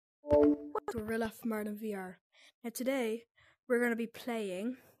Gorilla from Martin VR. Now today we're going to be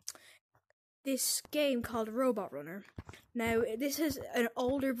playing this game called Robot Runner. Now this is an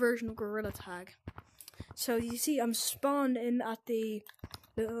older version of Gorilla Tag. So you see I'm spawned in at the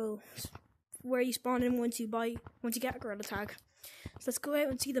little where you spawn in once you get a Gorilla Tag. So let's go out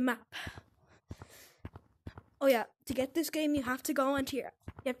and see the map. Oh yeah, to get this game you have to go onto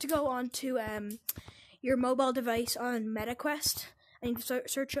your mobile device on MetaQuest and you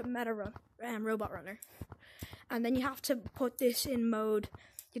search up Robot Runner. And then you have to put this in mode,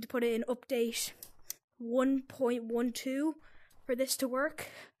 you have to put it in update 1.12 for this to work.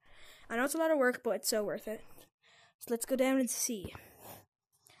 I know it's a lot of work, but it's so worth it. So let's go down and see.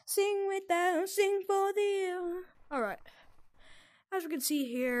 Sing with them, sing for them. Alright. As we can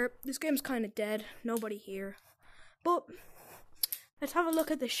see here, this game's kind of dead. Nobody here. But let's have a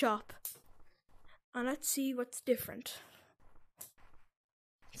look at the shop. And let's see what's different.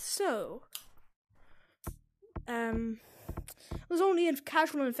 So, there's only a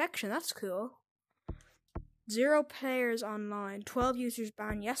casual infection. That's cool. 0 players online. 12 users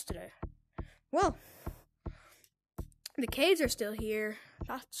banned yesterday. Well, the caves are still here.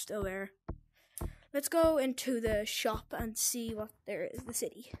 That's still there. Let's go into the shop and see what there is. The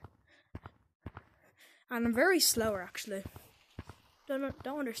city. And I'm very slower actually. Don't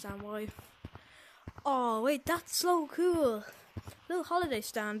understand why. Oh wait, that's so cool. Little holiday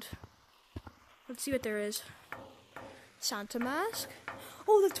stand. Let's see what there is. Santa mask.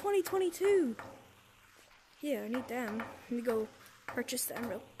 Oh, the 2022. Yeah, I need them. Let me go purchase them.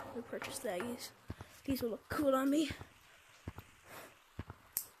 We'll purchase these. These will look cool on me.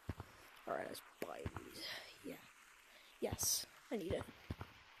 Alright, let's buy these. Yeah. Yes, I need it.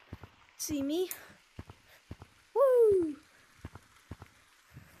 See me? Woo!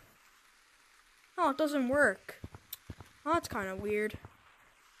 Oh, it doesn't work. Oh, that's kind of weird.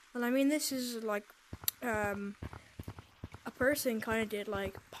 Well, I mean, this is like, a person kind of did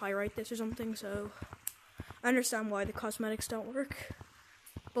like pyrite this or something, so I understand why the cosmetics don't work.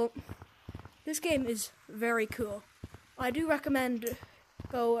 But this game is very cool. I do recommend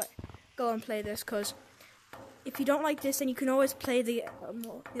go and play this, because if you don't like this, then you can always play the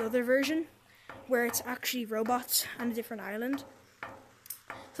other version where it's actually robots on a different island.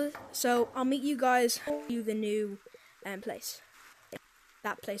 So I'll meet you guys to the new place.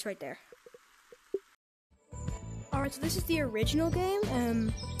 That place right there. Alright, so this is the original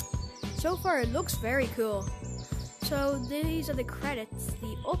game. So far it looks very cool. So these are the credits,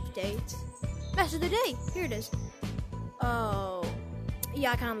 the update. Best of the day. Here it is. Oh,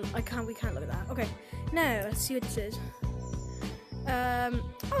 yeah, we can't look at that. Okay, now let's see what this is.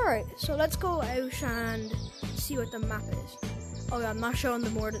 Alright, so let's go out and see what the map is. Oh yeah, I'm not showing the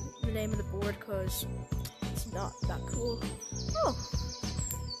name of the board because it's not that cool. Oh,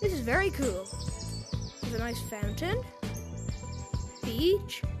 this is very cool. There's a nice fountain,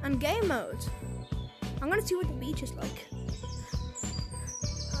 beach, and game modes. I'm gonna see what the beach is like.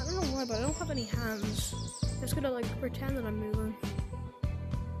 I don't know why, but I don't have any hands. I'm just gonna like pretend that I'm moving.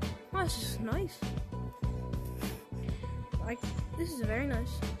 Oh, this is nice. Like, this is very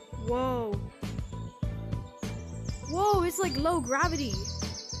nice. Whoa. Whoa, it's like low gravity.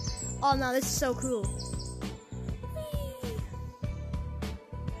 Oh no, this is so cool.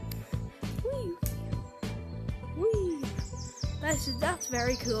 Whee. Whee. Whee. That's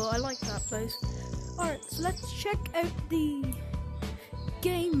very cool. I like that place. Alright, so let's check out the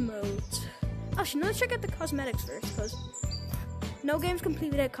game modes. Actually, no, let's check out the cosmetics first, because no game's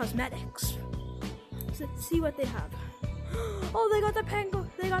complete without cosmetics. So let's see what they have. Oh, they got the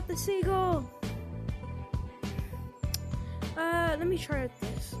penguin. They got the seagull. Let me try out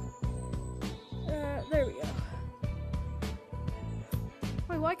this. There we go.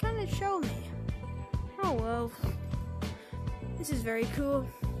 Wait, why can't it show me? Oh well. This is very cool.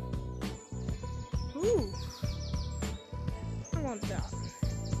 Ooh. I want that.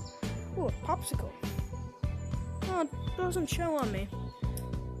 Ooh, a popsicle. Oh, it doesn't show on me.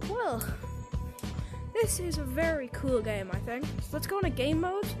 Well, this is a very cool game, I think. So let's go into game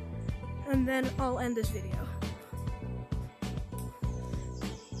mode, and then I'll end this video.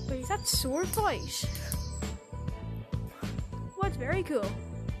 Wait, is that sword fight? What's very cool.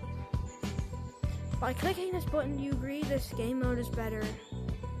 By clicking this button, you agree this game mode is better.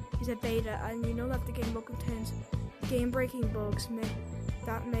 Is a beta, and you know that the game mode contains game-breaking bugs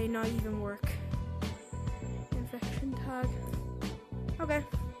that may not even work. Infection tag. Okay.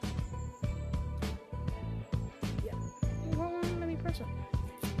 Yeah. Let me press it.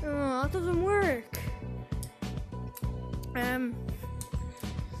 Oh, that doesn't work.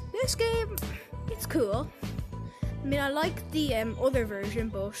 This game, it's cool. I mean, I like the other version,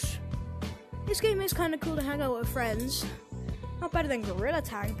 but This game is kind of cool to hang out with friends. Not better than Gorilla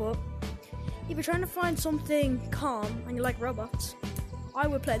Tag, but if you're trying to find something calm and you like robots, I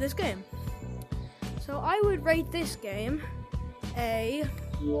would play this game. So I would rate this game a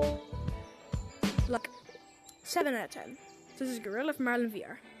 7 out of 10. This is Gorilla from Ireland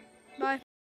VR. Bye.